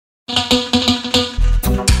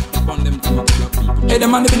Hey, the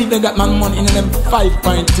man they believe they got man money in them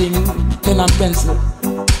 5-point thing, pen and pencil.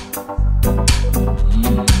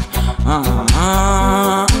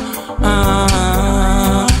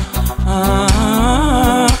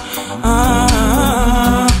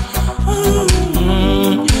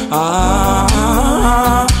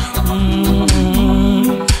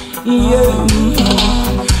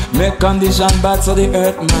 Make condition bad so the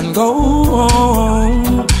earth man go.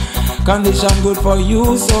 Condition good for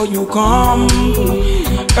you so you come.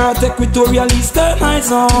 Earth equatorial eastern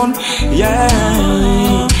eyes on.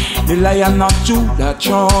 Yeah. The lion of Judah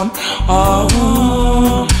throne.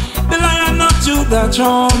 Oh, the lion of Judah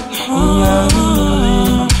throne. Yeah.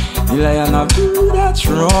 The lion of Judah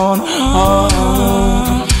throne.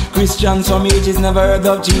 Oh, Christians from ages never heard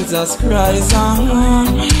of Jesus Christ.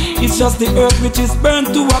 It's just the earth which is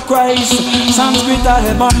burnt to a Christ. Sanskrit are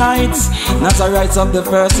Hebonites, Nazarites of the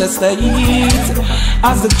first estate.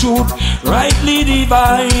 As the truth rightly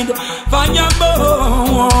divide, fire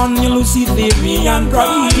burn, you Luciferian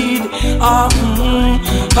pride.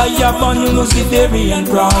 Fire burn, you Luciferian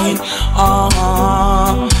pride.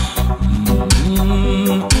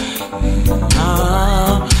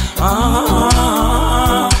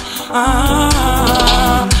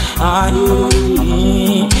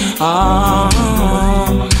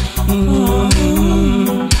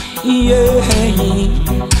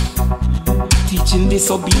 Teaching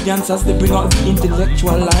disobedience as they bring out the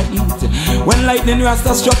intellectual light. When lightning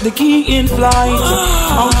Rasta struck the key in flight,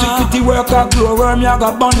 how tricky work a glowworm ya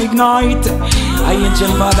got born ignite. I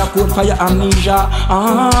ancient father code fire amnesia.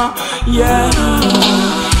 Yeah.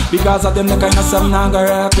 Because of them the kind of some nanga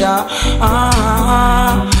rap, yeah.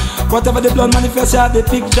 Whatever the blood manifests, yeah, the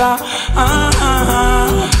picture.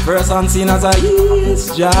 First unseen as a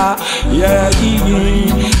Is Jah, yeah.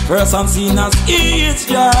 First unseen as Is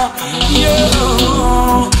Jah,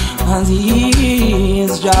 yeah. As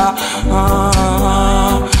Is Jah,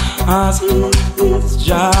 as Is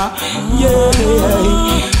Jah, yeah.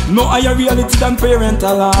 No higher reality than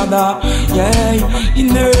parental order, yeah.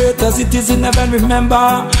 Inherit as it is in heaven,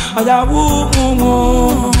 remember.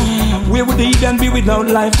 We would even be without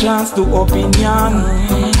life chance to opinion.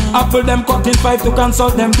 Apple them cut in 5 to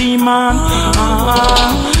consult them demon.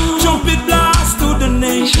 Trumpet blast to the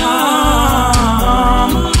nation.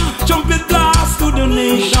 Trumpet blast to the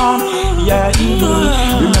nation. Yeah,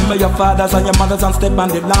 remember your fathers and your mothers and step on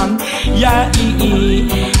the land. Yeah,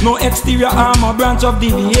 no exterior arm or branch of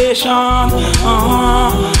deviation.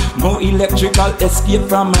 No electrical escape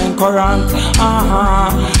from my current.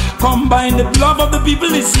 Combine the love of the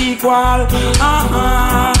people is equal. As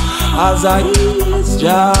I Is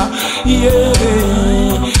Jah, yeah.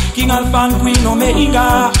 King Alpha and Queen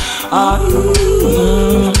Omega.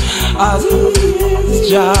 As Is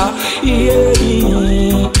Jah, yeah.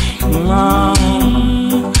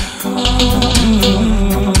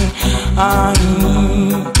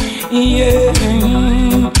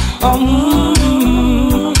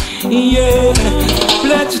 Yeah.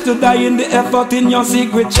 Pledge to die in the effort in your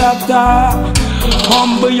secret chapter.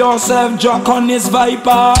 Humble yourself, jock on his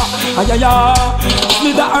viper.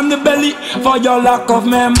 Slither on the belly for your lack of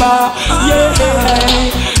member. Yeah.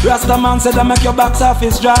 Rasta man said I make your box off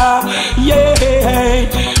his jaw. Yeah.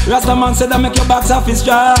 Rasta man said I make your box off his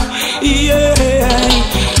jaw. Yeah.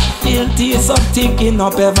 Filthy of thinking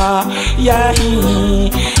up ever, yeah.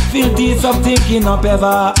 Filthy of thinking up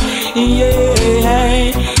ever,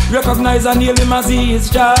 yeah. Recognize and hail him as Is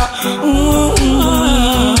Jah,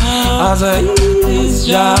 as Is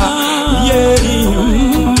Jah, yeah.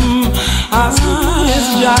 As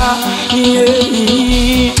Is Jah,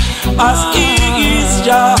 yeah. As Is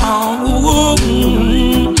Jah,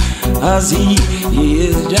 as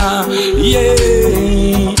Is Jah,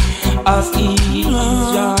 yeah. As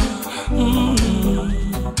Is Jah.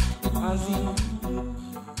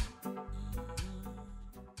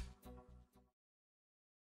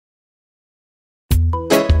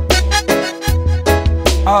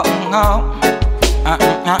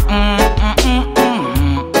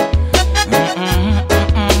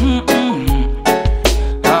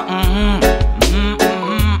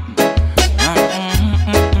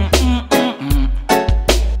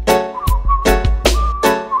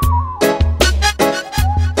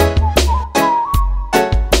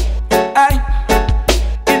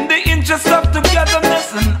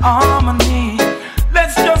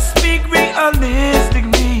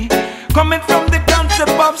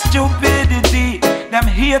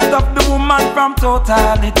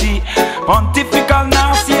 Totality, pontifical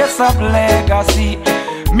narcissist of legacy,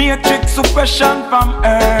 matrix suppression from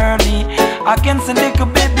early, against a little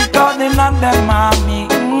baby calling on them mommy.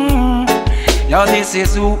 Yo, this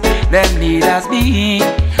is who them leaders be.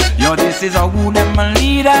 Yo, this is who them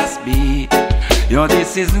leaders be. Yo,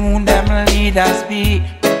 this is who them leaders be.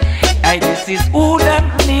 Hey, this is who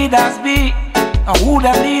them leaders be. Who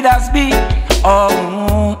them leaders be.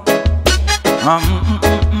 Oh,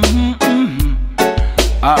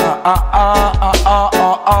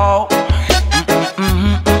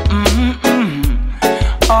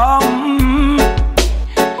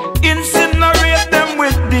 incinerate them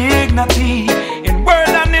with dignity, in word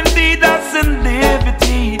and in deed as in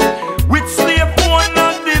liberty, with slave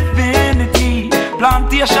owner divinity,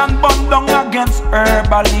 plantation burned down against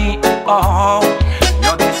herbally. Oh,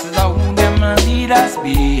 yo, this is who them leaders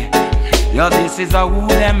be. Yo, this is who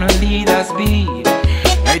them leaders be.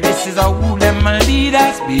 Hey, this is who them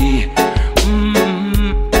leaders be.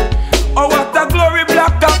 Oh, what a glory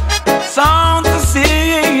black up sound to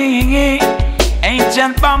sing.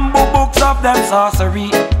 Ancient bamboo books of them sorcery.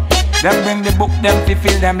 Them bring the book, them to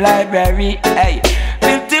fill them library. Hey,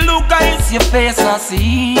 filthy look, it's your face I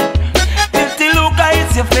see. Filthy look,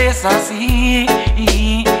 it's your face I see.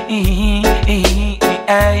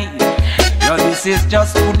 Hey, yo, this is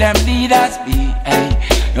just who them leaders be. Hey,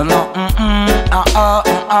 you know,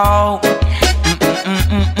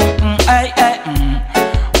 hey, hey,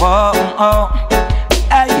 whoa,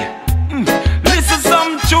 hey, listen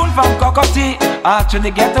some tune from Cocotti.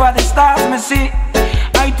 Actually get where the stars me see.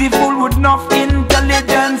 IT fool with enough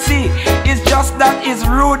intelligence. It's just that it's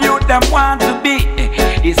rude you them want to be.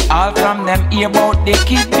 It's all from them hear about the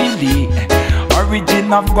kid Billy.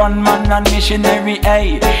 Origin of gunman and missionary,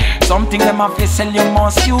 hey. Something them have to sell you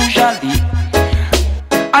most usually.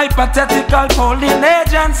 Hypothetical polling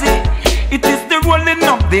agency. It is the rolling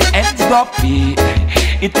of the heads dopey.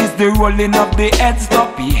 It is the rolling of the heads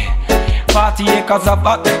dopey. 40 acres of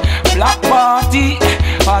a black party.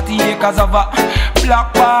 40 acres of a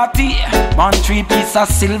black party. 1 3 piece of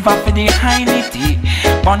silver for the highnity.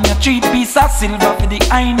 1 3 piece of silver for the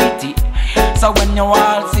highnity. So when you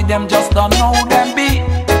all see them, just don't know them be.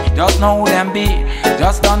 Just know them be.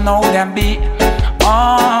 Just don't know them be.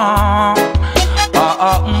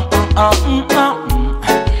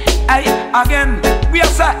 Hey, again, we are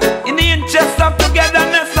set in the interest of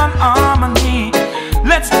togetherness and harmony.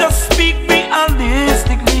 Let's just speak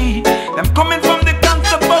realistically. Them coming from the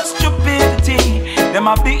concept of stupidity. Them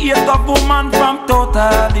have the hate of woman from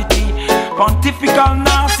totality. Pontifical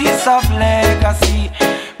narcissists of legacy.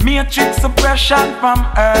 Matrix suppression from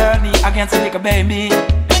early against a little baby.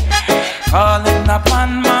 Calling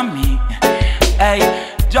upon mommy. Hey,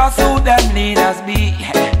 just who them leaders be.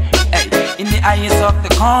 Hey, in the eyes of the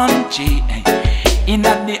country. In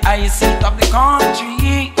the eyes seat of the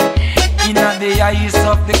country. In the eyes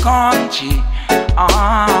of the country.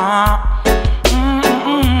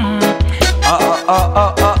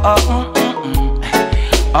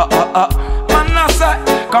 Man, I say,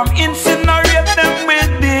 come incinerate them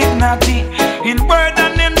with dignity, in word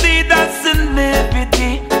and in deed as in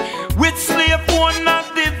liberty, with slave owner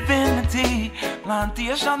divinity,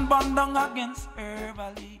 plantation burned down against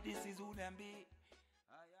herbally. This is who them be.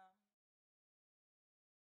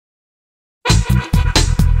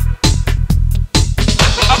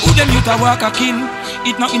 Who them youth a walk a kill?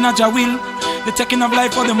 It not in a Jah will. The taking of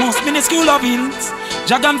life for the most minuscule of ills.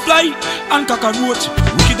 Dragonfly and cockroach.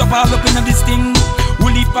 Wicked up all up in this thing.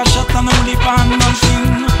 Woolly pa shot and a woolly pa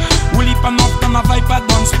non-sing. Woolly pa knock and a viper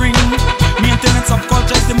down spring. Maintenance of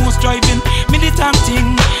culture is the most driving militant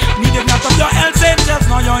thing. Needed not of your else angels,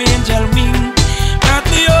 now your angel wing.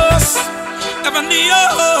 Earthly host, heavenly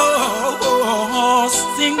host.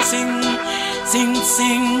 Sing, sing, sing,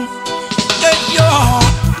 sing. Hey yo.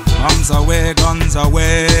 Bombs away, guns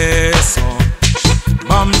away, so.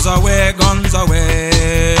 Bombs away, guns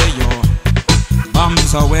away, yo.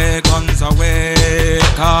 Bombs away, guns away,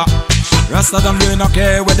 car. Rest of them really not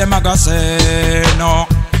care what them a go say, no.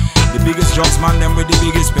 The biggest drugs man, them with the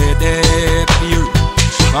biggest payday, fear.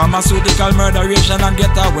 Pharmaceutical murderation and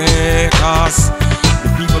get away, cause the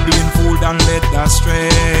people being fooled and led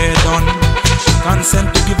astray, done.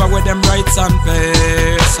 Consent to give away them rights and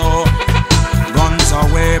pay, so. Guns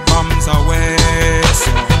away, bombs away,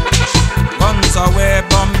 so. Guns away,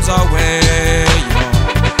 bombs away, yo.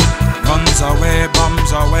 Guns away,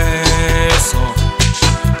 bombs away, so.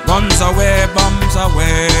 Guns away, bombs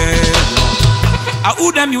away, yo.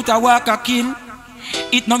 Who them youth a walk a kill?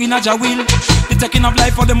 It not in a Jah will. The taking of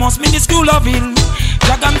life for the most minuscule of ill.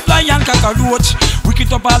 Dragonfly and cockroach.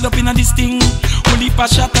 Wicked up all up in a this thing. Woolly pa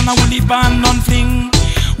shot and a woolly pan non-fling.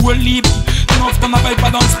 Woolly enough to a viper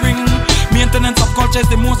down spring. Maintenance of culture is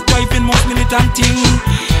the most driving, most militant thing.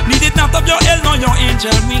 Need it not of your hell, nor your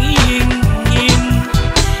angel wing.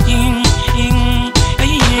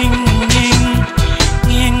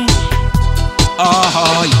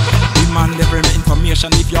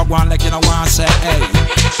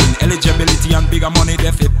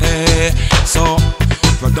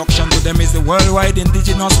 Production to them is the worldwide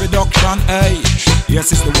indigenous reduction. Hey,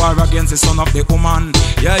 yes, it's the war against the son of the woman.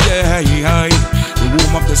 Yeah, yeah, yeah. The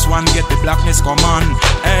womb of the swan get the blackness come on.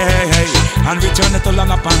 Hey, hey, and return it to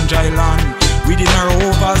land upon dry land. Within our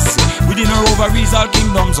overs, within our ovaries, all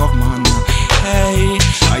kingdoms of man. Hey,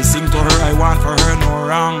 I sing to her, I want for her no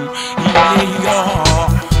wrong. Yeah,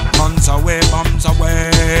 guns away, bombs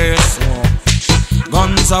away, so.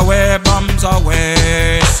 Guns away, bombs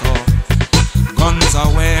away, so. Guns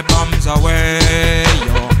away, bombs away,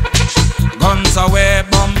 yo. Guns away,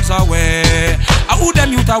 bombs away. I who them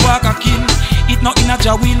youth a walk a kill. It not in a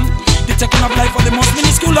Jah will. The taking of life for the most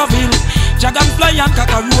minuscule of ill. Dragonfly and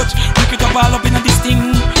cockroach. We pick up all up in a this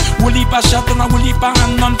thing. We'll leap a shot and a we'll leap a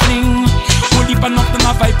hand on fling. We'll leap a knock and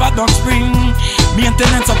a viper don't spring.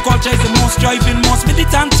 Maintenance of culture is the most driving, most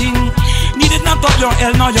militant thing. Needed not of your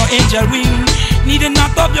hell nor your angel wing. Needed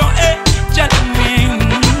not of your angel wing.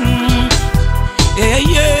 Yeah,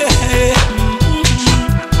 yeah.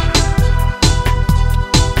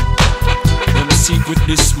 Them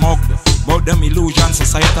secretly smoked about them illusion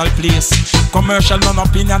societal place. Commercial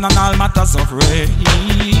non-opinion on all matters of race.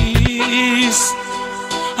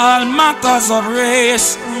 All matters of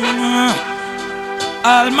race.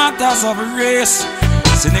 All matters of race.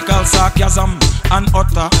 Cynical sarcasm and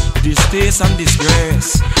utter distaste and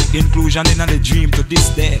disgrace. Inclusion in the dream to this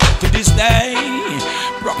day. To this day.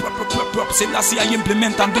 Selassie I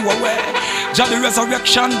implement and do away. Jah the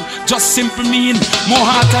resurrection just simple mean more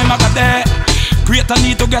hard time a day. Greater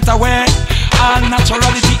need to get away. All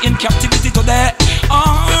naturality in captivity today.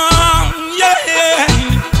 Yeah.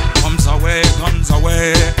 Bombs away, guns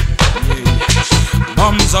away. Yeah.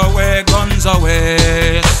 Bombs away, guns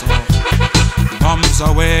away. So. Bombs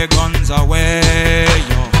away, guns away.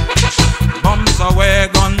 Yo. Bombs away,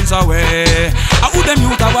 guns away. I who them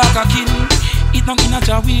youth a walk a kill. It not in a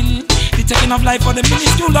Jah will. The taking of life for the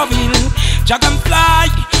minuscule of ill. Dragonfly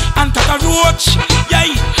and cockroach. Yeah,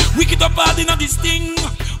 wicked up hard in this thing.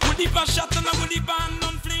 We'll leave a shot and we'll leave a hand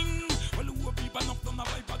on fling. Well, who are people enough to a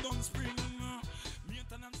viper don't spring.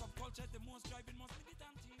 Maintenance of culture the most driving, most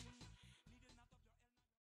militant thing.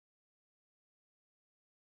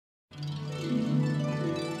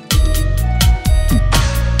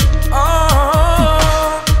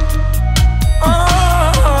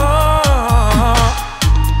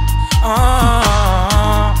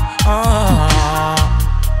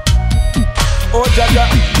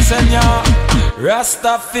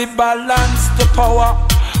 Rastafaria balance the power.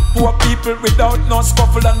 Poor people without no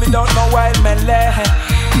scuffle and without no wild melee.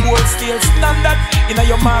 Gold steel standard in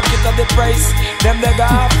your market at the price. Them they got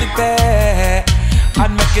have to pay.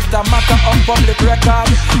 And make it a matter of public record.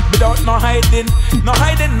 Without no hiding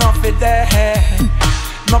nothing there.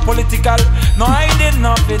 No political, no hiding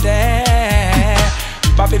nothing there.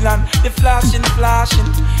 Babylon, the flashing, the flashing.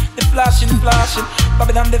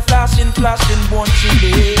 Babylon, the flashing, born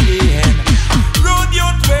chillin'. Road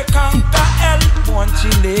youth we conquer hell, born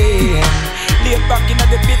chillin'. Laid back in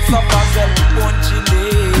the bits of ourselves, born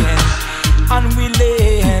chillin'. And we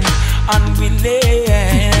learn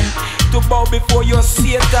to bow before your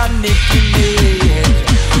satanic image.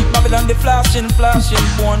 Babylon, the flashing,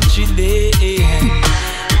 born chillin'.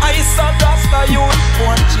 I saw Rasta youth,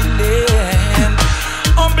 born chillin'.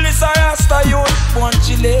 Humble is a Rasta youth, born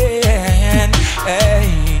chillin'.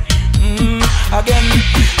 Hey, again,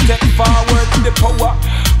 take forward the power.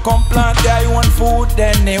 Come plant their own food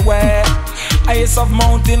anywhere. Ice of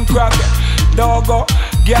mountain crab, doggo,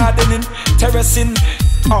 gardening, terracing.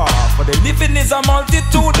 For the living is a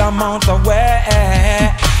multitude amount of way.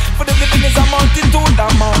 For the living is a multitude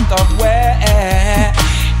amount of way.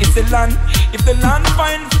 If the land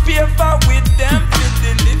find favor with them,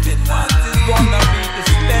 the living land is gonna be the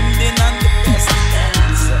spending and the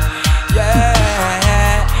pestilence.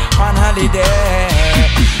 Yeah, man holiday.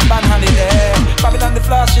 Babylon the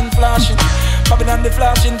flashing. Babylon the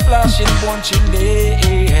flashing, born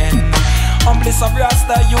chillin'. Humblest of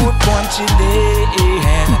Rasta youth, born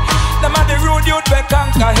chillin'. Them are the road youth we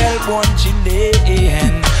conquer hell, born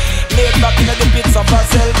chillin'. Laid back in the pits of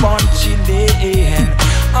ourselves, born chillin'.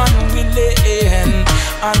 And we learn.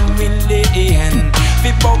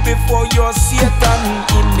 We bow before your Satan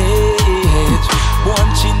image. Born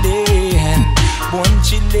chillin'.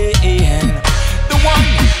 The one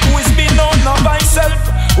who is being known of thyself,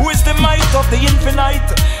 who is the might of the infinite.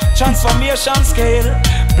 Transformation scale.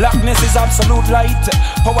 Blackness is absolute light.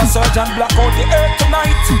 Power surge and black out the earth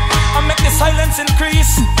tonight. And make the silence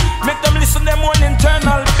increase. Make them listen them one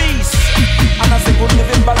internal peace. And as the good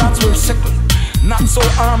living balance will sickle, not so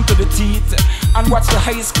armed to the teeth. And watch the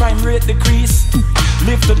highest crime rate decrease.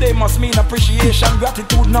 Live today must mean appreciation,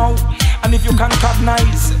 gratitude now. And if you can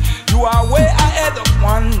cognize, you are way ahead of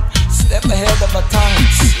one step ahead of a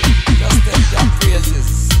thanks. Just take your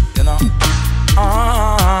praises, you know.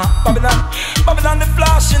 Babylon, Babylon the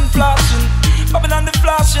flashing, flashing. Babylon the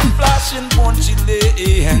flashing, flashing, punchy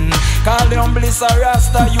lane. Call the humblest a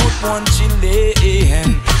Rasta youth, punchy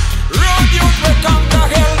lane. Road youth will conquer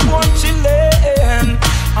hell, punchy lane.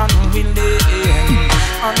 Unwilling,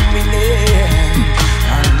 unwilling,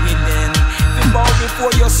 unwilling. We bow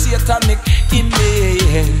before your satanic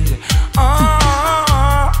image.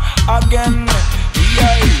 Again,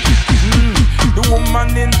 yeah. The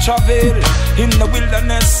woman in travel in the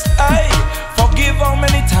wilderness, aye. Forgive how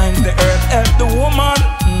many times the earth helped the woman.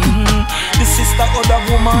 The sister of the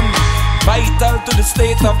woman, vital to the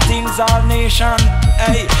state of things, our nation.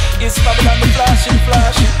 Hey, it's Babylon the flashing,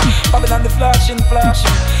 flashing. Babylon the flashing,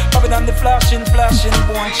 flashing. Babylon the flashing, flashing.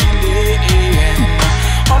 Born chillin'.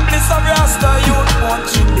 Humblest of Rasta youth, born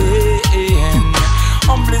chillin'.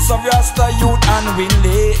 Humblest of Rasta youth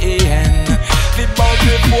unwilling. We bow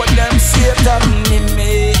before them Satan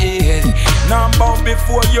image. Now bow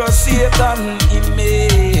before your Satan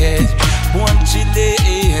image. Born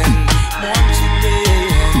chillin', born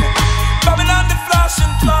chillin'. Babylon the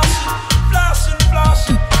flashing, flashing, flashing,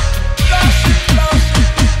 flashing, flashing, flashing,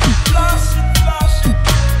 flashing, flashing.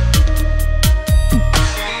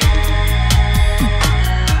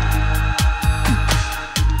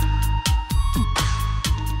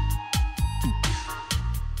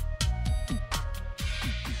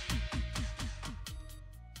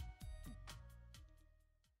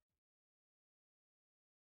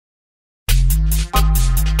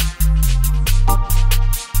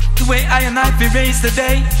 The way I and I be raised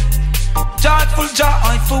today, joyful,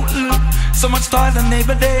 joyful. So much toil and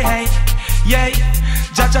neighbor day, hey, yay.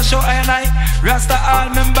 Jah show I and I, Rasta all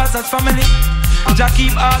members as family. Jah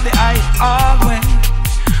keep all the eye, always,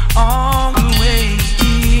 always.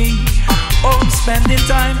 Oh, spending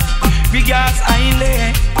time, regards I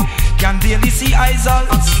lay. Can daily see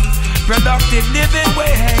results, productive living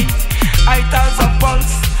way. Itals of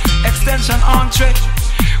pulse, extension on track.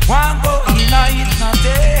 One go in a hit na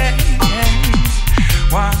day,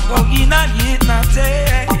 one go in a hit na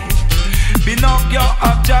day. Pinocchio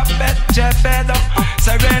of Geppetto,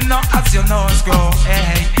 Sereno as your nose grow,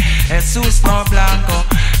 hey. Jesus no blanco,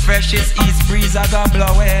 freshest east breeze I go blow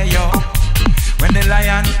away, yo. When the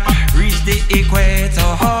lion reach the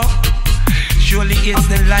equator, surely it's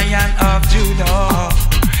the Lion of Judah.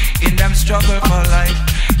 In them struggle for life,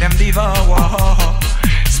 them devour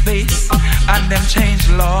space and them change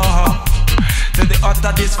law to the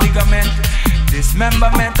utter disfigurement,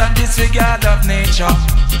 dismemberment and disregard of nature.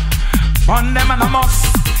 On them and a must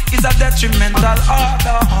is a detrimental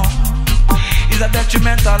order, is a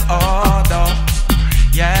detrimental order,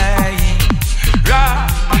 yeah. Ra,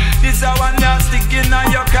 this is one you're sticking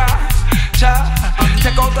on your car. Cha,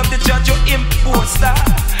 take out of the church your imposter.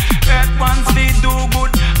 Earth ones they do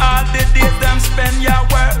good, all the days them spend your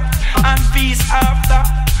work and peace after.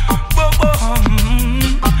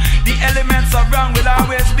 The elements of wrong will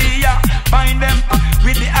always be ya. Find them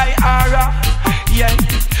with the IRA, yeah.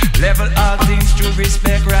 Level all things to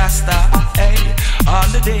respect Rasta, hey. All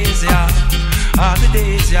the days, yeah, all the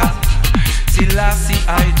days, yeah. Selassie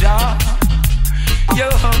I Jah, yo.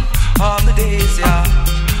 All the days, yeah,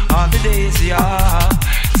 all the days, yeah.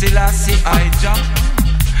 Selassie I Jah,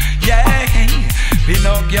 yeah.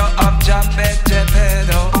 Pinocchio of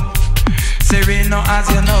Geppetto, Sereno as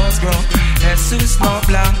your nose grow. Jesus no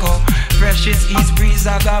blanco, precious east breeze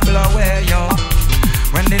I got blow away, yo.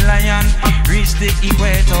 When the lion reach the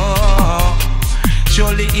equator,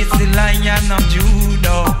 surely it's the Lion of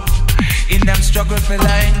Judah. In them struggle for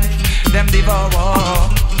life, them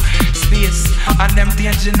devour space and them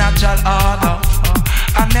change the natural order,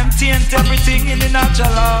 and them taint everything in the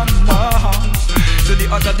natural order. To the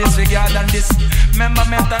utter disregard and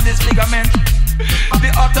dismemberment and disfigurement,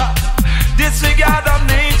 the utter disregard of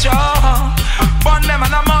nature. Burn them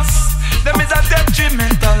and a must, them is a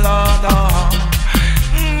detrimental order.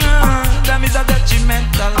 Them is a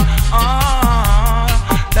detrimental order.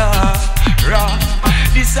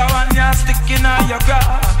 This a one you're sticking on your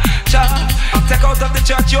crotch. Take out of the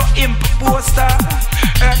church your imposter.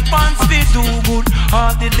 Earth ones they do good,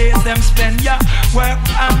 all the days them spend ya work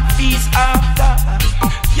and peace after.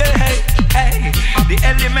 Yeah, hey, hey. The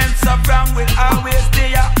elements of wrong will always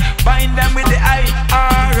there. Bind them with the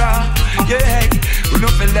IRA. Yeah, hey. We know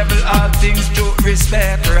for level all things to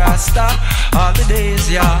respect Rasta. All the days,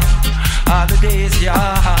 yeah, all the days,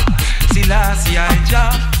 yeah. Selassie I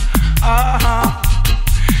Jah,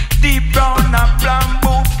 deep brown and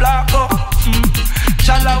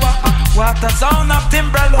not a sound of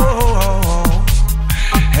timbrelo.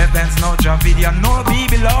 Heavens no Javidia, no be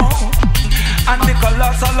below. And the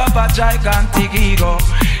colossal of a gigantic ego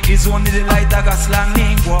is only the light of a slang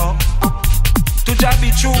lingua. To Jah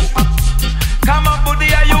be true, come up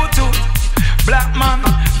buddy are you too. Black man,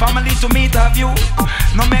 family to meet of you.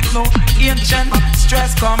 No make no ancient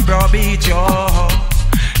stress come bro beat you.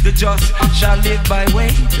 The just shall live by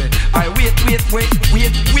wait. By wait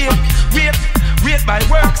by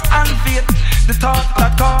works and faith. The thought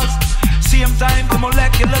that cause same time the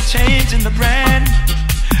molecular change in the brain.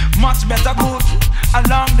 Much better good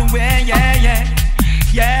along the way, yeah.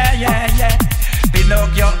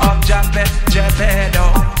 Pinocchio of Geppetto,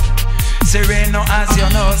 Sereno as your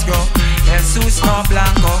nose grow. Jesus no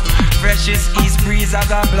blanco, freshest east breeze I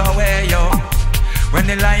got blow away yo. When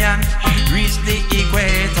the lion reach the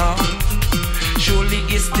equator, surely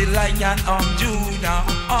it's the lion of Judah.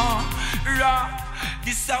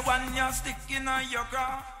 This a one you stick in your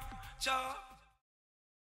crotch.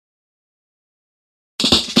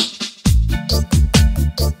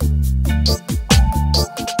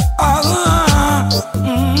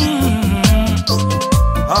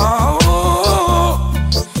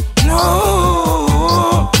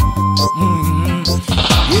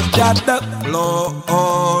 Give Jah the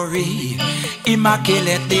glory,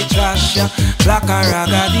 immaculate the trash, black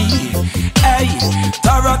ragadi. Hey,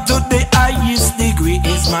 Torah to the highest degree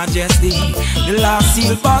is majesty. The last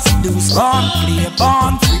seal bust loose, born play,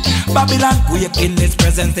 born free. Babylon quake in its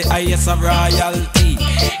presence, the highest of royalty.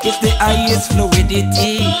 It's the highest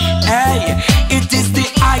fluidity. Hey, it is the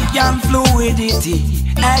iron fluidity.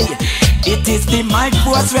 Hey, it is the mic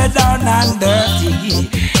force red down and dirty.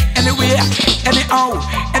 Anywhere, anyhow,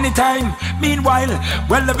 anytime. Meanwhile,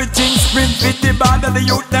 well everything sprint with the band of the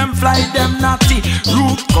youth, them fly, them naughty.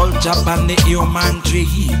 Root culture and the human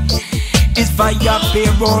tree. It's fire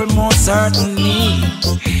payroll most certainly.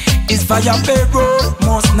 It's fire payroll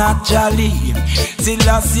most naturally.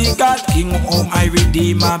 Selassie God King whom I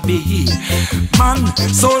redeemer be. Man,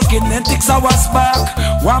 soul kinetics our spark.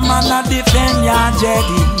 One man a defend your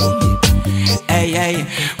Jedi. Hey,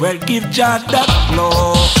 well give Jah the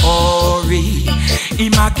glory.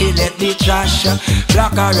 Immaculate the trash,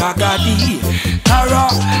 black ragadi. Tara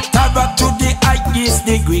to the highest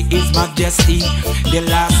degree is majesty. The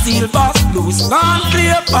last seal bust loose, gone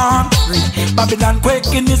clear, born free. Babylon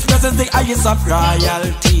quake in his presence, the highest of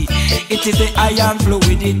royalty. It is the iron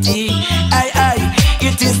fluidity.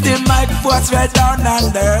 It is the mic force red down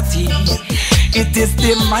and dirty. It is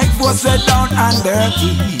the mic force red down and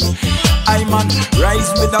dirty. I man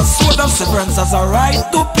rise with a sword of severance as a right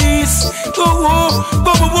to peace.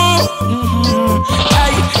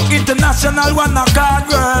 International one a card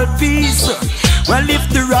world peace. Well if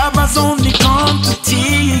the robbers only come to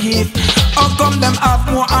thief, how come them have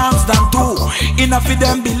more arms than two? Enough of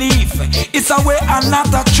them believe it's a way and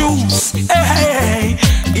not a choose. Hey,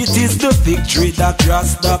 it is the victory that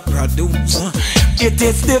Rasta produce. It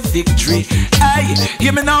is the victory. Hey,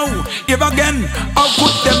 hear me now, hear again. How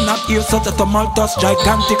could them not hear such a tumultuous,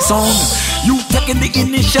 gigantic sound? You taking the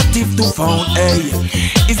initiative to found. Hey,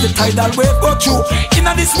 is the tidal wave go through in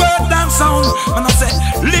this world damn sound? When I say,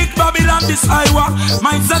 lick Babylon this Iowa,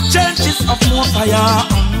 minds are changes of more fire.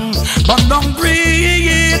 Burn down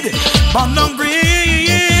greed, burn down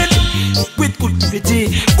greed. With good pity,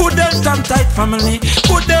 good health and tight family,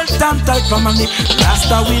 good health and tight family.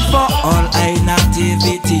 Rasta will for all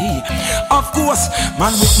inactivity. Of course,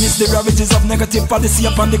 man witness the ravages of negative policy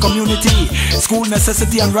upon the community. School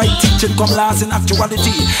necessity and right teaching come last in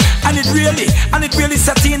actuality. And it really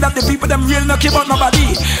set in that the people them really not care about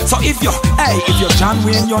nobody. So if you're John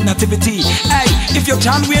Wayne your nativity, hey, if you're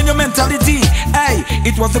John Wayne your mentality, hey,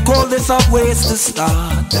 it was the coldest of ways to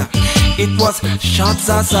start. It was shots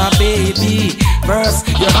as a baby. First,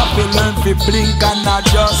 you have to learn to blink and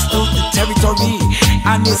adjust to the territory.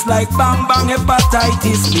 And it's like bang bang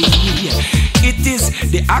hepatitis B. It is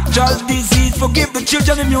the actual disease. Forgive the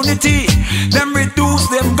children immunity. Them reduce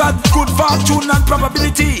them got good fortune and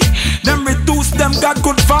probability. Them reduce them got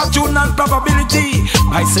good fortune and probability.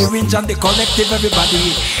 By syringe and the collective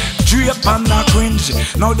everybody. Drape and not cringe.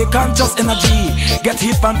 Now the conscious energy get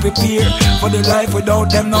hip and prepare for the life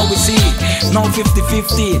without them. Now we see now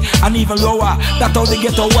 50-50 and even lower. That's how they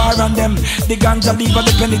get a war on them. The ganja leave and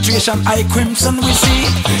the penetration high crimson we see.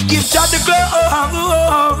 Give Jah the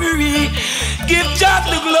glory. Give Jah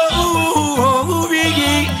the glory.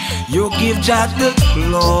 You give Jah the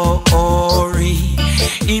glory.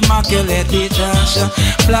 Immaculate the trash,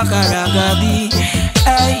 black ragadi.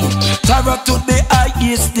 Hey, Torah to the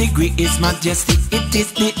highest degree is majesty. It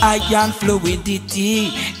is the iron fluidity.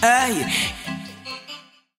 Hey.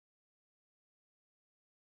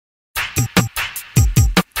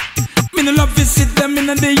 Me no love visit them in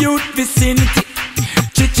the youth vicinity.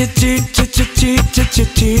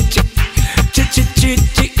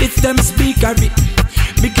 It's them speakery.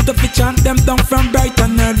 Big it up, we chant them down from bright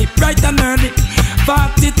and early.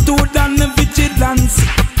 42 and the vigilance.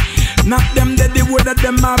 Not them that the word of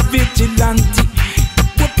them are vigilante.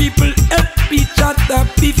 Poor people help each other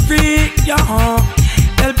be free, yeah.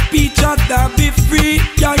 Help each other be free,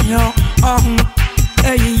 yeah.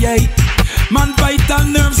 Hey. Man, vital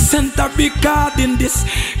nerve center recording this.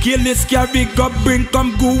 Kill this, carry, go bring,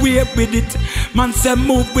 come go away with it. Man say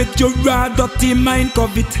move with your raw, dirty mind,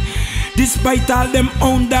 covet. Despite all them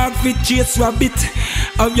own dog, we chase rabbit.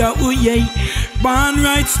 Oh yeah, ooh yeah. Born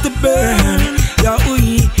rights to burn. Yeah, ooh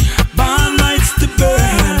yeah. Born rights to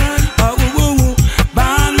burn. Oh ooh.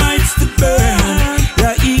 Born rights to burn.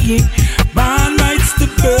 Yeah, yeah. Born rights to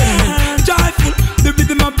burn. Joyful, the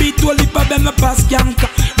rhythm of beat, to lip of them a pass canker.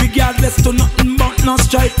 Regardless to nothing but no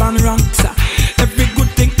stripe and ranks. Every good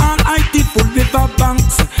thing all IT full river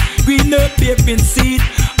banks. Green earth paving seed.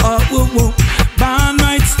 Oh ooh. Born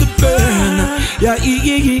rights to burn. Yeah,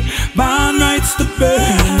 born rights to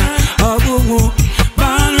burn. Oh ooh.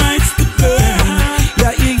 Born rights to burn.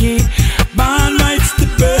 Yeah, born rights to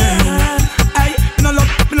burn. Ay, me no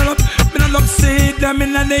love see them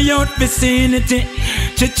in the youth vicinity.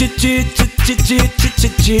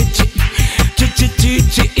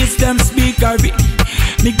 It's them speakery.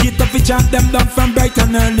 Me get up and chant them down from bright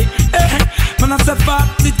and early. Man, I say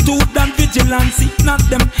 42 and vigilante. Not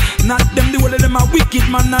them, the whole of them are wicked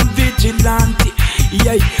man and vigilante.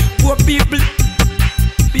 Yeah, poor people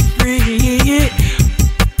be free.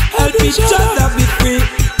 Help each other be free.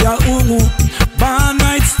 Yeah, ooh. Born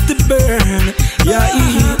rights to burn. Yeah,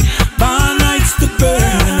 born rights to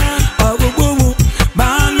burn. Oh, ooh.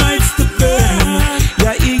 Born rights to burn.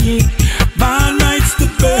 Yeah, born rights to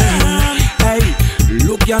burn. Hey,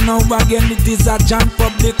 look ya now again, it is a giant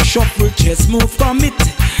public shuffle. Just move from it.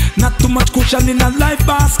 Not too much cushion in a life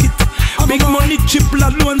basket. Big money, triple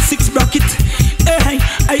alone, 6 bracket. Hey,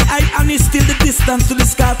 and it's still the distance to the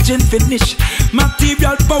scotch and finish.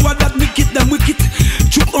 Material power that make it them wicked.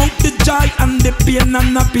 Throughout the joy and the pain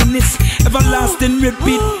and happiness. Everlasting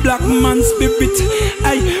repeat, black man spirit.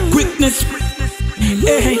 Hey, quickness.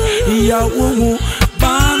 Hey, yeah, woo.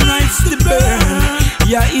 Born rights to burn.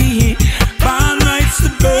 Yeah, born rights to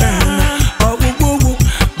burn. Oh, woo.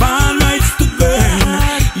 Born rights to burn.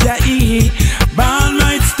 Yeah, born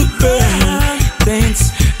rights to burn.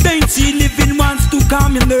 Dainty living wants to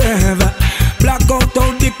calm your nerve. Black out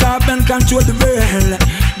the carbon, control the world.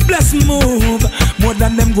 Bless move, more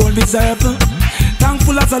than them gold reserve.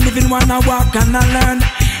 Thankful as a living one, I walk and I learn.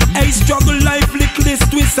 Hey, struggle life, lick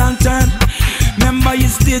twist and turn. Remember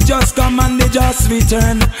is they just come and they just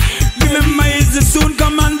return. Remember is they soon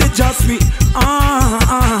come and they just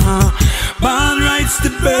Born rights to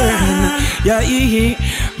burn. Yeah,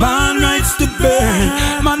 born rights to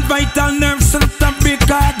burn. Man, vital nerve center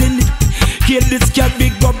recording it. Kill this cat,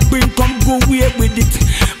 big up, bring, come go away with it.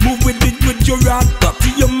 Move with it with your heart up to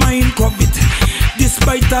your mind, covet.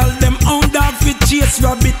 Despite all them own dog, we chase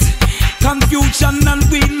rabbit. Confusion and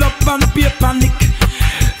wheel up and pay panic.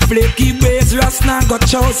 Flaky ways, Rasta got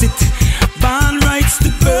chose it. Born rights to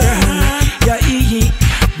burn. Yeah,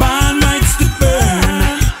 born rights to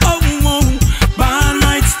burn. Oh, born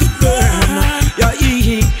rights to burn. Yeah,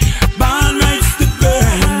 born rights to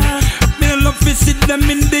burn. Me no love visit them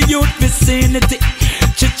in the youth vicinity.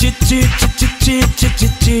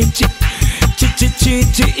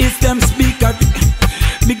 It's them speaker.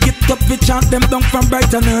 Me get up, we chant them down from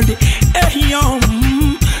bright and early. Hey,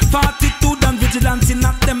 42 and vigilante,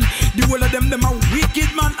 not them. The whole of them are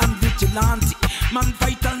wicked man and vigilante. Man,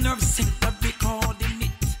 vital nerve center recording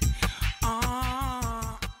it.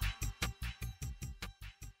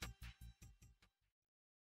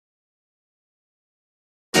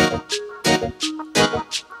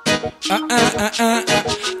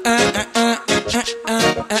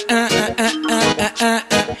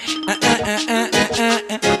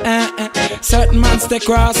 Certain man stay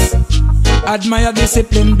cross, admire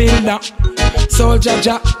discipline builder. Soldier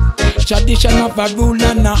Jah, tradition of a rule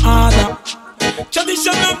and a order.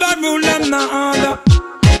 Tradition of a rule and a order.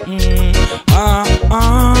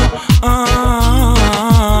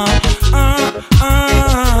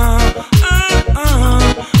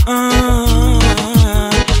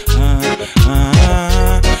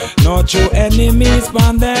 No true enemies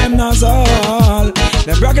from them, that's all.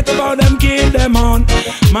 They bracket about them, kill them on.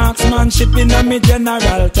 Marksmanship in a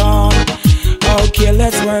mid-general town. Okay,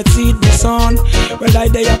 let's work seed the sun. Well, I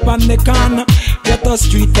day up on the corner, get a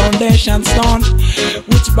street foundation stone.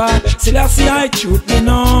 Which bad, still I see I truth be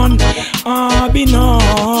known. Be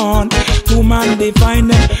known. define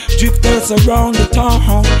them. Drifters around the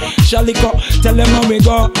town. Shalico, tell them how we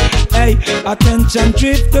go. Hey, attention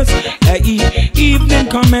drifters. Hey, evening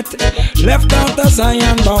comet. Left out the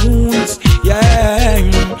Zion bounds. Yeah.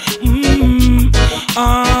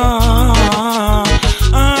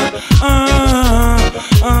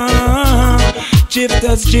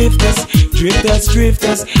 Drifters, drifters, drifters,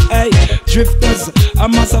 drifters, hey, drifters. I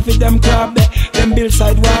must have them crab there, them build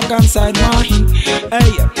sidewalk and side mine.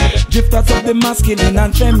 Hey, drifters of the masculine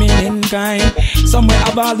and feminine kind. Somewhere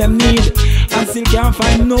have all them need, and still can't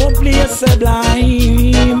find no place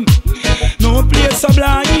sublime. No place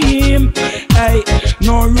sublime. Hey,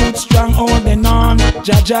 no root strong holding on.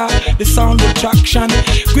 Jah Jah, the sound attraction,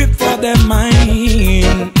 grip for them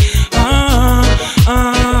mind.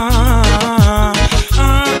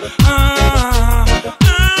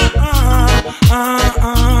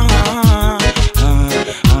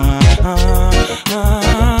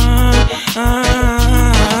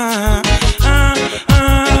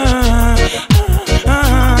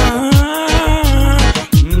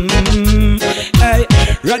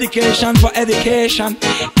 Education for education,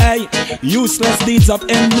 hey, useless deeds of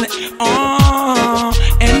end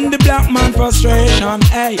the black man frustration,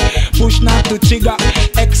 hey, push not to trigger,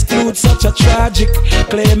 exclude such a tragic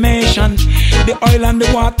claimation. The oil and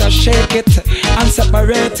the water shake it and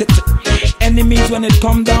separate it. Enemies when it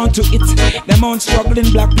come down to it, them own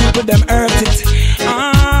struggling black people, them hurt it.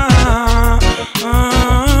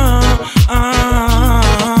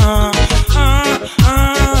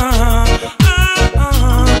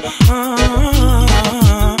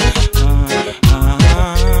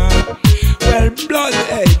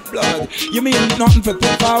 You mean nothing for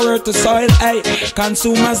put power to soil, hey.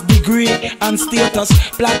 Consumers degree and status,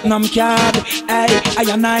 platinum card, hey. I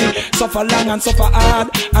and I suffer long and suffer hard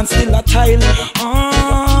and still a tile.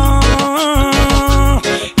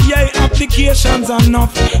 Yeah, applications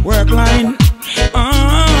enough, work line.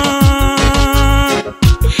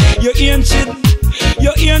 Your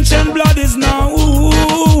ancient blood is now.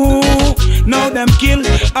 Now them kill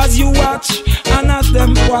as you watch, and as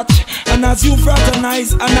them watch, and as you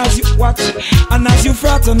fraternize, and as you watch, and as you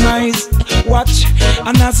fraternize, watch,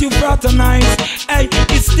 and as you fraternize. Hey,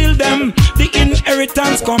 it's still them. The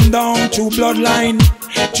inheritance come down through bloodline,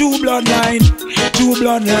 through bloodline, through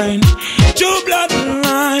bloodline, through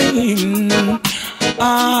bloodline.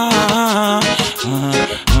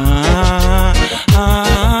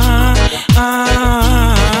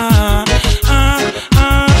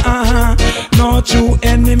 No true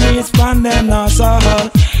enemies from them, no soul.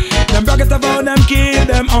 Them bracket about them, kill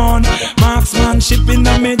them on. Marksmanship in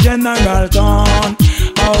the mid-general town.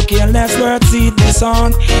 Okay, let's work, see the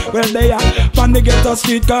sun. Well, they are from the ghetto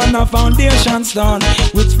street corner foundation stone.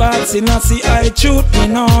 Which parts in a see I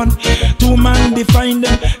shooting on. Two man define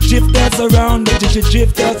them, drifters around the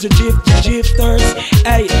drifters, drifters.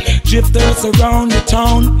 Hey, drifters around the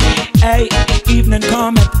town. Hey, evening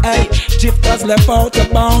comet, hey, drifters left out of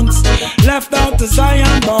bounds. Left out the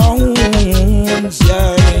Zion bounds,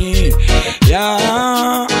 yeah,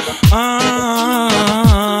 yeah,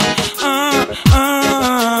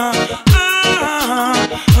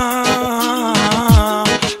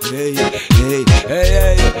 hey, hey,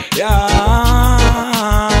 hey, yeah.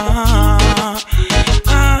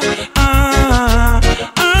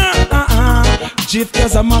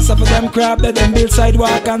 Drifters a mass of them crab that them build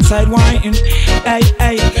sidewalk and side wine. Hey,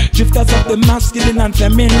 hey, drifters of the masculine and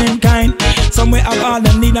feminine kind. Somewhere have all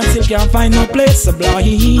them need and still can't find no place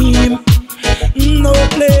sublime. No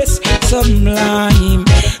place sublime.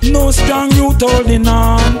 No strong root holding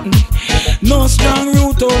on. No strong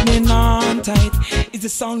root holding on tight. It's the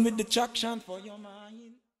sound with the traction for your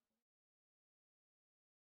mind.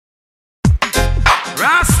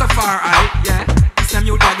 Rastafari, yeah. It's them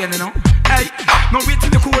youth again, you know. Hey, no wait till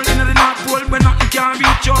the cold in the North Pole when nothing can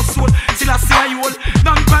reach your soul. Still I say you all,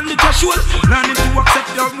 don't pan the threshold. Learning to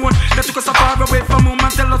accept your own. They took us so far away from home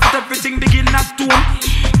and tell us that everything begin at home.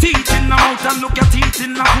 Teeth in the mouth and look at teeth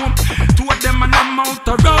in the home. Two of them and them out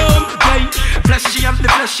of room. Hey, fleshy and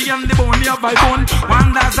the bone, yeah, by bone.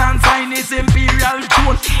 Wonders and sign is imperial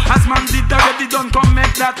throne. As man did already done, come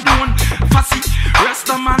make that known. Fussy, rest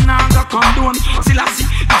of man now go come down. Still I see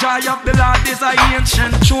the joy of the Lord is a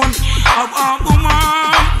ancient throne. Of a woman.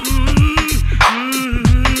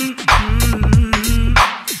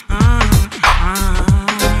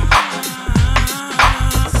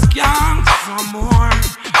 Skank some more.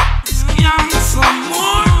 Skank some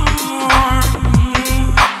more.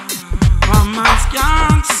 Come on,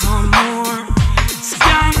 skank some more.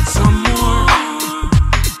 Skank some more.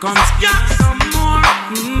 Come skank some more.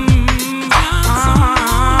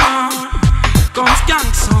 Come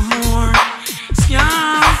skank some more.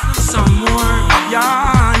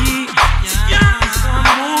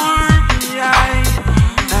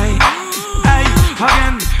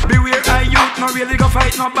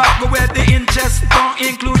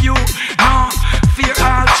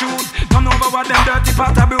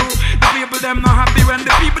 pot of brew. The people them not happy when the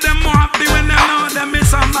people them more happy when them know them is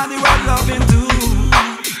somebody worth loving too.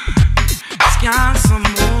 Scan some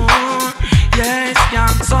more, yeah,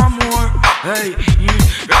 scan some more. Hey,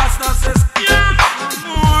 Rasta says scan some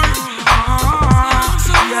more.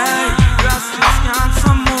 Yeah, Rasta scan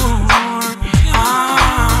some more.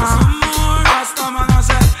 Rasta man I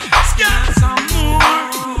said scan some more.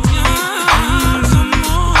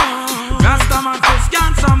 Rasta man says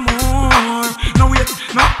scan some more. No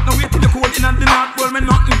wait till the cold in the north pole. Me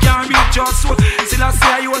nothing can reach your soul. Still I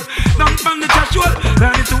say you all down from the church wall.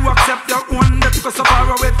 Learning to accept your own. That took us so far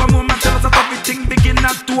away from home. And tell us that everything begin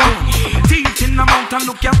at home. Teeth in the mouth and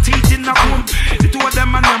look your teeth in the home. The two of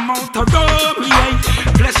them and the mouth are rum, yeah.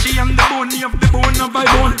 Fleshy and the bony of the bone of my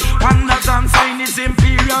bone. Wonders and sign is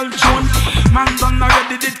imperial tune. Man done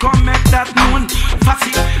already did come make that known.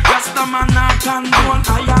 Fussy, Rasta man I can do on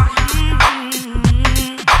fire.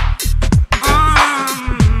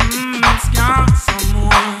 Scan some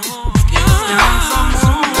more. Scan some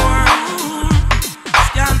more.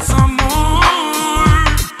 Scan some more.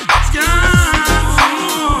 Scan some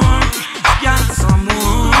more. Scan some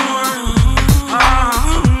more.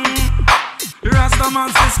 Rasta man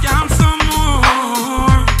says scan some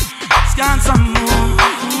more. Scan some more.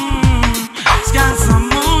 Scan some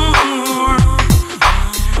more.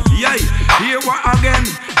 Yeah, here what again?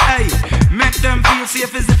 Hey, make them feel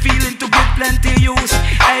safe is the feeling to give plenty use.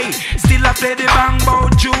 Hey, still I play the bangbo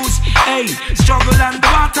juice. Hey, struggle and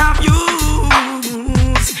what have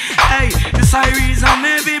use. Hey, the Sirens and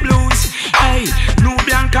Navy Blues. Hey,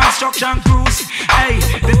 Nubian construction crews. Hey,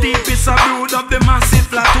 the deepest brood of the massive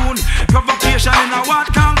platoon. Provocation in a what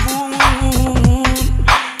Cancun.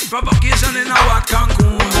 Provocation in a what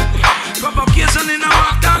Cancun. Provocation in a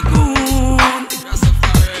what Cancun.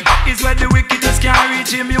 Is where the wickedness can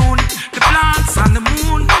reach immune. The plants on the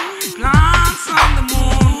moon. Plants on the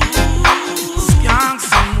moon. Scan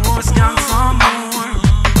some more. Scan some more.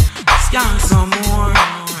 Scan some more.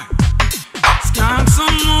 Scan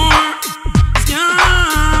some more.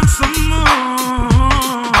 Scan some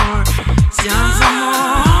more. Scan some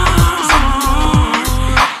more.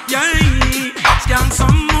 Yeah. Scan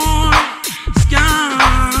some more.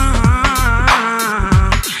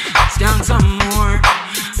 Scan some more.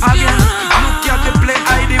 Again, look at the play.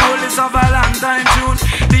 I the whole is a Valentine tune.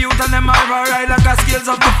 The youth and them are ride like a scales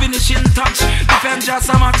of the finishing touch. Defend just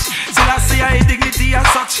so much. Still I see I dignity as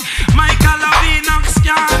such. Michael Lavina,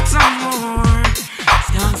 scan some more.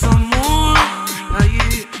 Scan some more.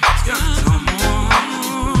 Scan some more.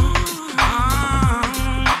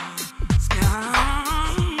 Scan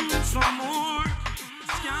some more.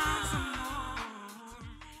 Scan some more.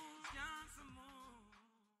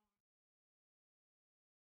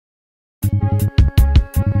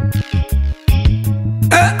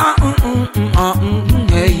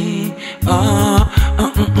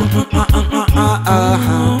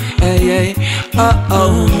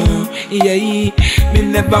 Yeah, me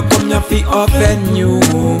never come here fi offend you.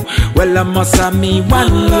 Well, I must have me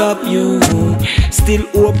one love you. Still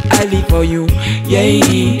hope I live for you.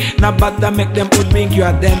 Yeah, now bother make them hoodwink you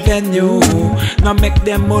at them venue. Now make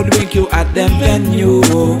them hoodwink you at them venue.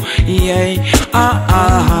 Yeah,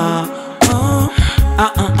 yeah,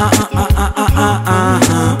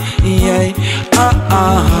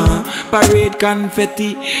 parade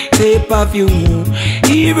confetti, paper view,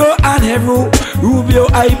 hero and hero, Rubio,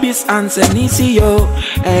 Ibis and Senecio.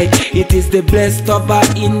 Hey, it is the blessed of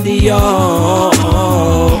India.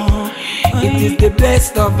 It is the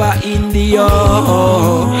best of India.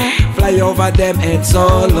 Fly over them heads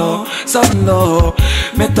solo, some low,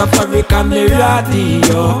 metaphoric on the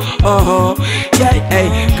radio. Oh, yeah, hey,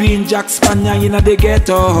 Green Jack Spaniard in the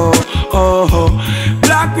ghetto. Oh,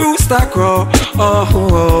 Black Rooster Crow.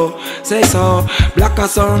 Oh, say so, Black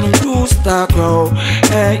as on Rooster Crow.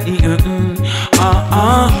 Hey,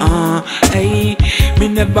 hey, me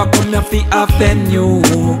never come here fi offend you.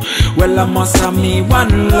 Well, I must have me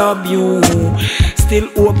one love you. Still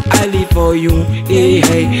hope I live for you. Hey,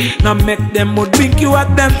 hey, now make them hoodwink you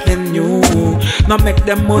at them venue. Now make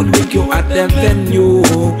them hoodwink you at them venue.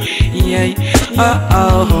 Yeah,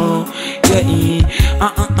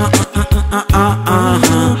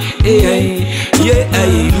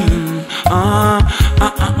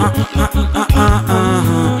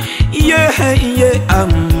 yeah, yeah,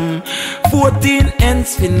 14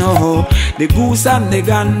 ends fi know. The goose and the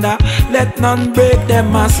gander, let none break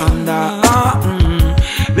them asunder.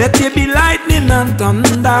 Let there be lightning and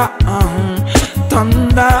thunder,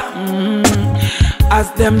 thunder. As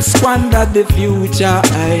them squander the future,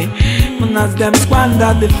 as them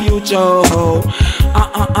squander the future.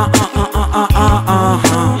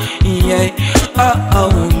 Yeah.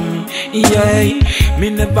 yeah. Me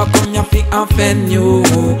never come here fi offend you.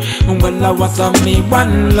 Well, I was on me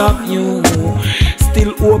one love you.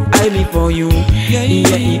 Still hope I live for you.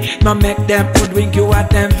 Yeah. Now make them hoodwink you at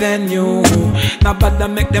them venue. Now bother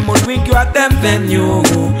make them hoodwink you at them venue.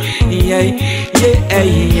 Yeah.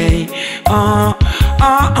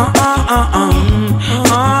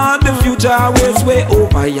 The future always way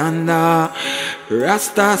over yonder.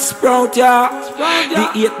 Rasta sprout ya. The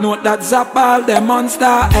 8 note that zap all the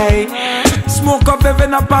monster. Hey. Smoke of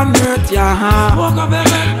heaven upon earth, yeah.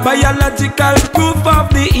 Biological proof of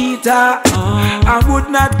the eater. I would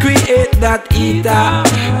not create that eater.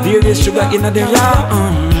 There is sugar in the raw.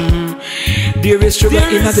 There is sugar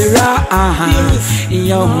in the raw.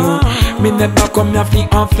 Yo, me never come here fi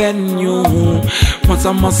offend you.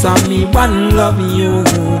 Massa me one love you.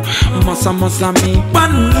 Massa me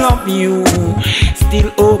one love you. Still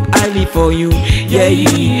hope I live for you. Yeah.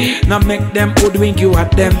 Now make them hoodwink you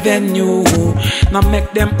at them venue. Now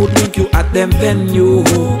make them hoodwink you at them venue.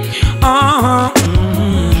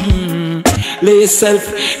 Lay yourself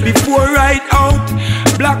before ride out.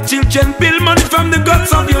 Black children build money from the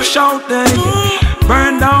guts of your shouting.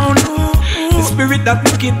 Burn down the spirit that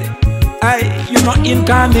wicked. Aye, you not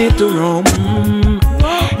incarnate to Rome.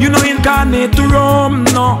 You know incarnate to Rome,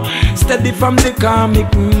 no. Steady from the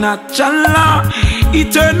karmic natural.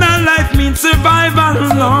 Eternal life means survival,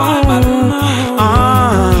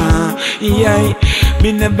 yeah.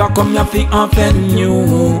 Me never come here fi offend you.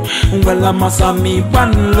 Well, I must have me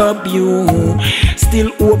one love you.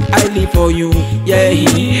 Still hope I live for you, yeah.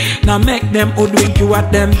 Now make them hoodwink you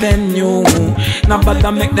at them venue. Now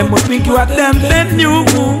bother make them hoodwink you at them venue.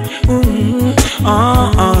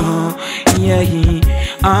 Yeah.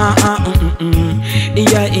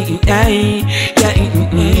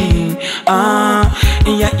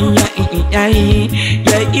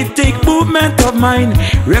 It take movement of mind,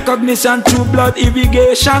 recognition through blood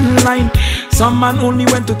irrigation line. Some man only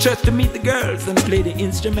went to church to meet the girls and play the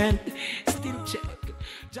instrument. Still check,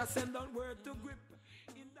 just send on word to grip.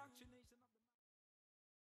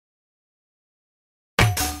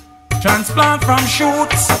 Transplant from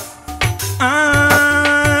shoots.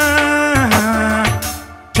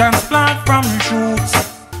 Transplant from shoots.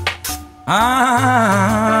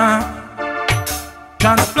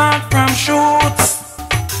 Transplant from shoots.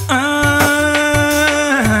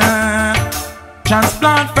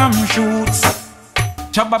 Transplant from shoots.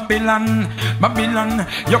 Babylon, Babylon,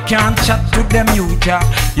 you can't chat to them, you Jah.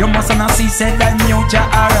 You must not see said that you Jah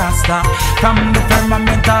a Rasta. From the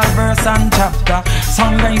firmamental verse and chapter.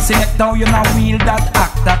 Some guys select how you now wheel that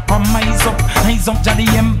actor. Come eyes up Jah the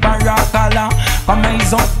emperor color. Come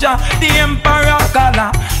eyes up Jah the emperor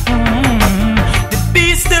color. The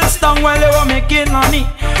beast still stung while they were making money.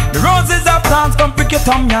 The roses of thorns come prick your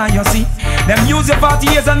tongue, yeah, you see. Them use your 40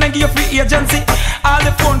 years and then give you free agency. All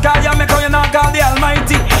the phone call you make how you not call the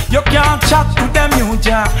Almighty. You can't chat to them, you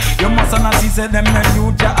Jah. You must not see say them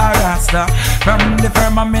you Jah a Rasta. From the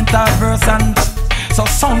firmamental verse and so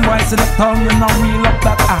sound wise select how you now wheel up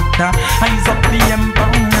that actor. Eyes up the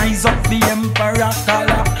emperor, eyes up the emperor.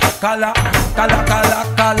 Kala.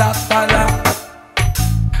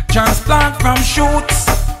 Transplant from shoots.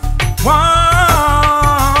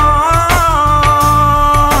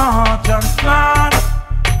 Transplant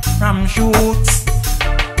from shoots.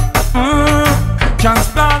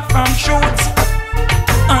 Transplant from shoots.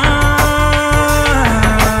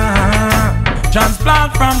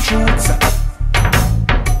 Transplant from shoots.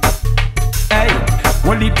 Hey,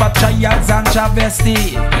 Holy Patriarchs and Travesti.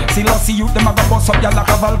 See you, them a go bust up ya like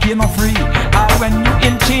a volcano free. When you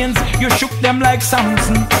in chains, you shook them like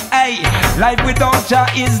Samson. Hey, life without Jah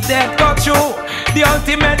is dead, got you. The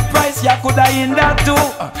ultimate price, ya coulda in that too.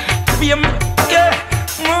 Fame, yeah,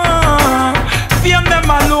 fame them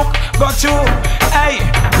a look, got you. Hey,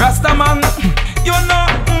 Rasta man, you know,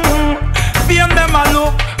 fame them a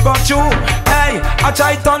look, got you. Hey, I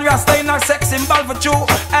try turn Rasta in a sex symbol for you.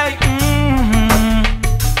 Hey,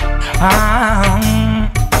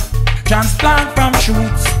 transplant from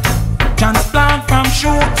shoots. Transplant from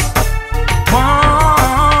shoots.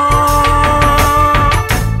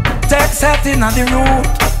 Take setting on the root.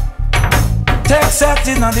 Take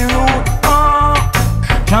setting on the root.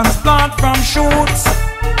 Transplant from shoots.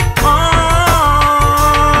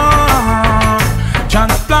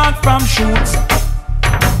 Transplant from shoots.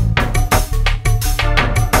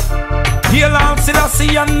 Heal out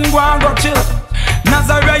Selassie and go and go chill.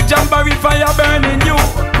 Nazarite Jamboree fire burning you.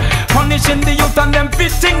 Punishing the youth and them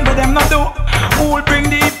fitting, but them not do. Who'll bring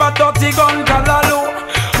the hippa dirty gun kalalo?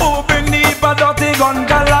 Who bring the hippa dirty gun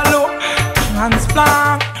kalalo?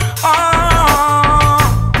 Transplant,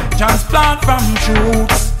 transplant from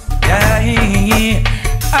shoots. Yeah,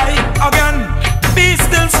 aye, again. Be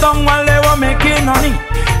still strong while they were making money.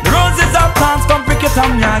 The roses of plants come prick your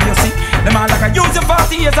tongue, yeah, you see. Them all like I use your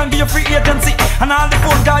 40 years and give you free agency. And all the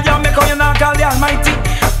phone call you make how you not call the Almighty.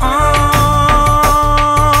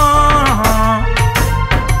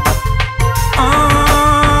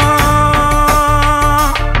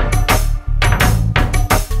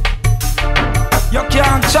 You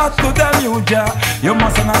can't chat to them, you Jah. You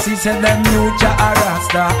must not see, say them, you Jah a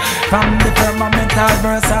Rasta. From the firmamental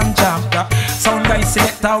verse and chapter. Sound guy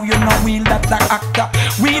select how you know we love that actor.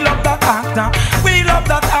 We love that actor. We love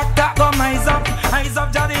that actor. Come eyes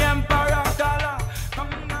up Jah the Emperor.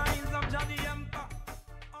 Come eyes up Jah the Emperor.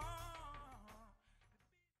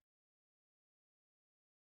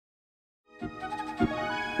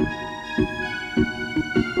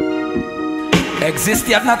 Exist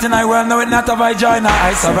yet not in I world, know it not of I join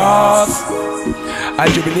I Iceros. I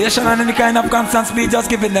jubilation and any kind of constant speed, just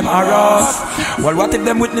giving them arrows. Well, what if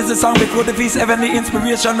them witness the song before the feast, heavenly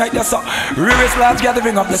inspiration right there, so rivers large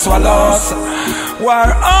gathering of the swallows. War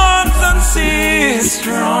arms and seas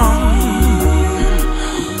strong.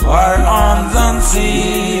 War arms and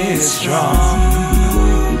seas strong.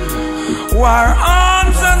 War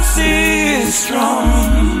arms and seas strong.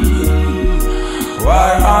 War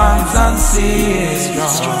arms and seas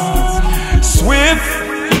strong. Swift,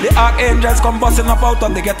 the archangels come busting up out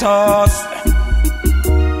of the ghettos.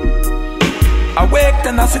 Awake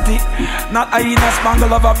tenacity, not hyena,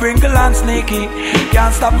 spangle of a brinkle and sneaky.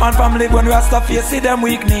 Can't stop man from live when Rastafaria see them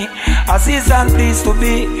weak knee. Aziz and pleased to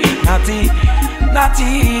be naughty,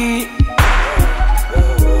 naughty.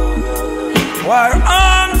 War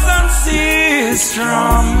arms and seas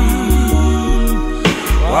strong.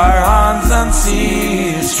 War arms and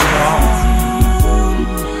seas strong.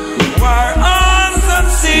 War arms and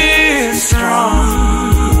seas strong.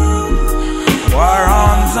 War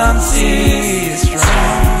arms and seas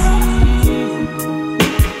strong.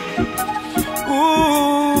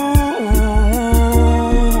 Ooh,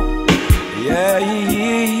 yeah,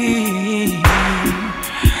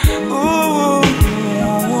 ooh,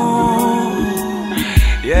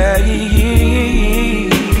 yeah.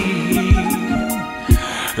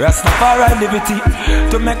 Rastafari liberty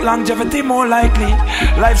to make longevity more likely.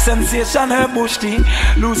 Life sensation, her bush tea.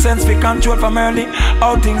 Loose sense for control from early.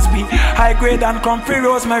 How things be. High grade and comfy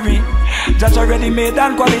rosemary. Judge already made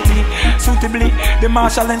and quality. Suitably the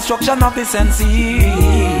martial instruction of the sensei.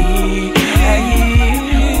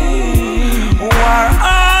 War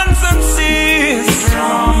arms and seas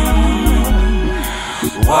strong.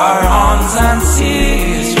 War arms and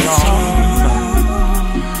seas strong.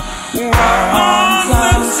 War arms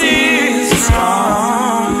and seas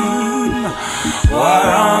strong. War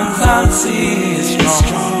arms and seas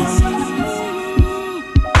strong.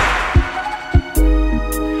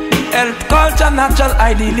 Health, culture, natural,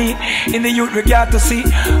 ideally. In the youth regard to see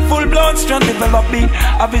full-blown strength develop me.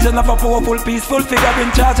 A vision of a powerful, peaceful figure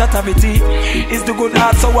in charge of activity. Is the good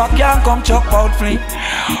heart, so what can come chuck boldly?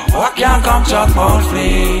 What can come chuck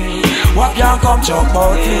boldly? What can come chuck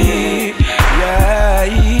boldly? Yeah.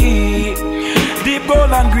 Deep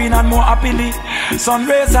gold and green and more happily. Sun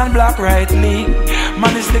rays and black rightly.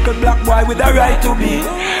 Man is little black boy with a right to be.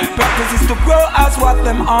 Practice is to grow as what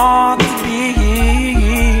them ought to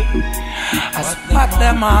be. As what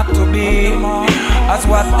them ought to be. As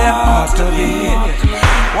what them ought to be.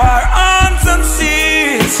 War arms and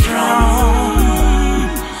seas strong.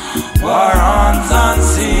 War arms and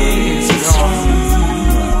seas strong.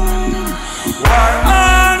 War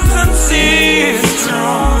arms and seas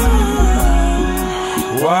strong.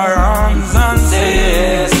 War arms and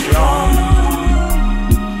seas strong.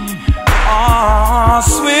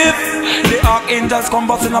 Swift, the archangels come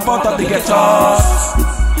busting up out of the ghettos.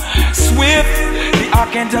 Swift, the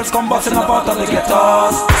archangels come busting up out of the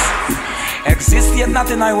ghettos. Exist yet not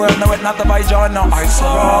in I world, know it not of I join, no I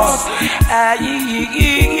sorrows.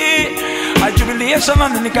 I jubilation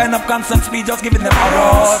and any kind of constant speed, just giving them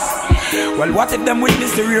arrows. Well, what if them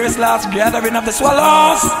witness the rearest last gathering of the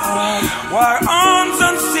swallows? War arms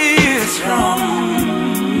and seas strong.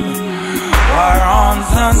 War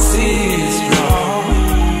arms and seas strong.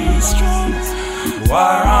 War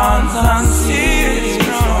arms and seas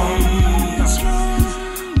strong.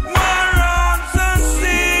 War arms and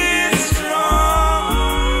seas strong.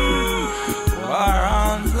 War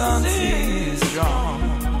arms and seas strong.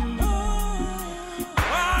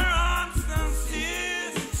 War arms and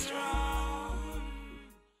seas strong.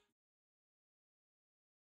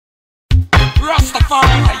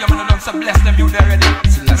 Rastafari, hey, you done some bless them you there already.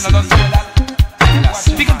 You done some that.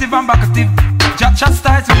 Speaking and backactive, Jah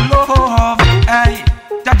chastise with love, hey.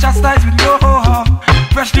 Jah chastise with love.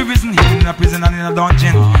 freshly risen, hidden in a prison and in a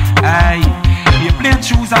dungeon. Aye, you plain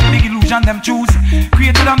shoes and big illusion them choose.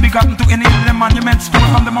 Created and begotten to enable the monuments stood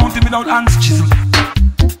from the mountain without hands chisel.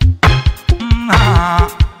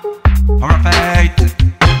 For a faith,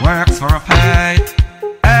 works for a faith.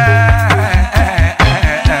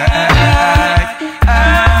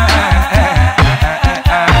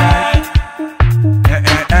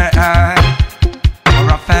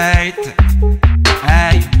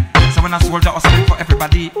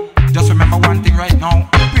 Just remember one thing right now.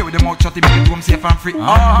 Pray with the mouth shut, make it home safe and free.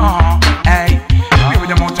 Oh, hey. Pray with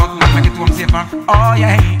the mouth shut, man, make it home safe and free. Oh,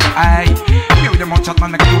 yeah, hey. Pray with the mouth shut,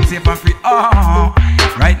 man, make it home safe and free. Oh,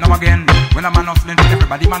 right now again, when a man hustling to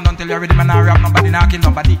everybody, man, don't tell you already, man, I rap nobody, not kill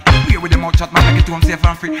nobody. Pray with the mouth shut, man, make it home safe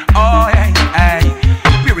and free. Oh, yeah, hey.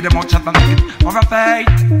 Pray with the mouth shut, man, make it for a faith.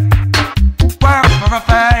 Works for a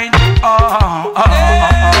faith. Oh, oh, oh, oh,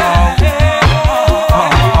 oh.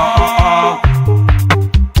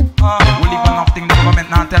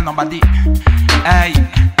 Tell nobody, hey.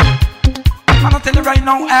 I don't tell you right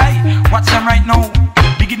now, hey. Watch them right now.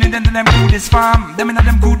 Beginning then them do this farm. Them in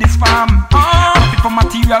them do this farm. Profit from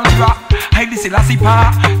materials rock. Highly Selassie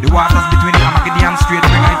pa. The waters between the Amagidi and Strait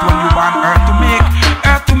bring it when you want earth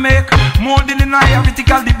to make. More than in a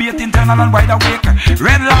critical debate, internal and wide awake.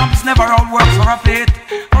 Red lamps never all works for a faith.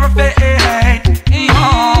 For a faith.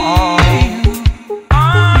 Oh.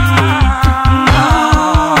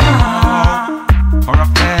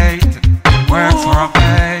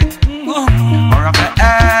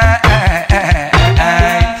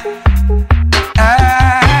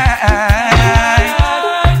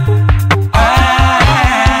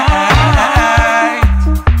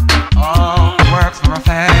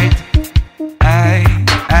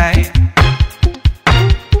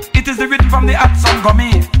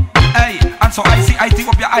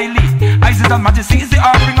 Majesty is the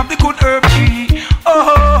offering of the good herb tree.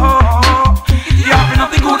 Oh, the offering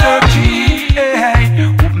of the good herb tree.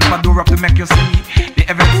 Hey, open up a door up to make you see. The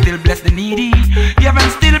heavens still bless the needy. The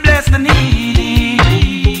heavens still bless the needy.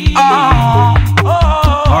 Oh,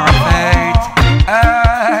 for a faith.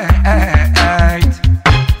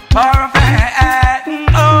 For a faith.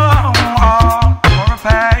 Oh, for a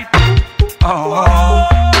faith. Oh.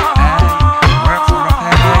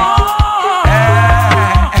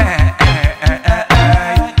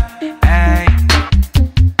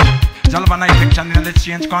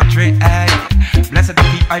 Change country, ay. Blessed to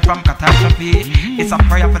keep I from catastrophe. It's a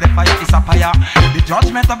prayer for the fire, it's a fire. The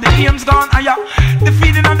judgment of the aims gone higher. The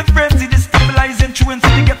feeding and the frenzy, the stabilizing truancy,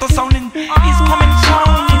 the ghetto sounding is coming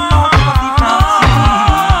sounding out of a different sea.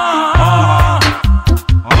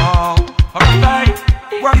 Alright,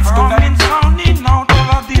 well, it's coming sounding out of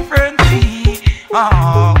a different sea.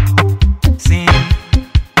 Oh, sin,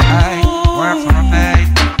 ay, works for a faith,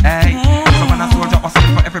 ay. So when a soldier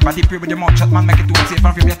hustling for everybody, pray with the mouth shut, man, make it do safe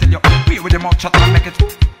and free. I tell you, pray with the mouth shut, man, make it.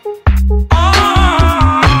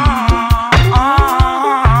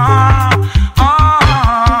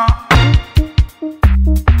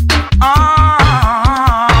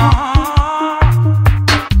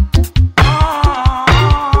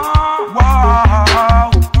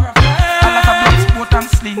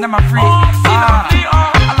 Them a free. A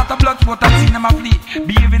lot of blood sport and seen them a flee.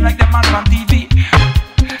 Behaving like them man on TV.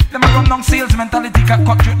 Them a run down sales mentality. Cut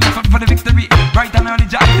for the victory. Right and early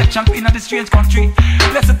Jah detection in a strange country.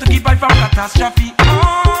 Blessed to keep I from catastrophe.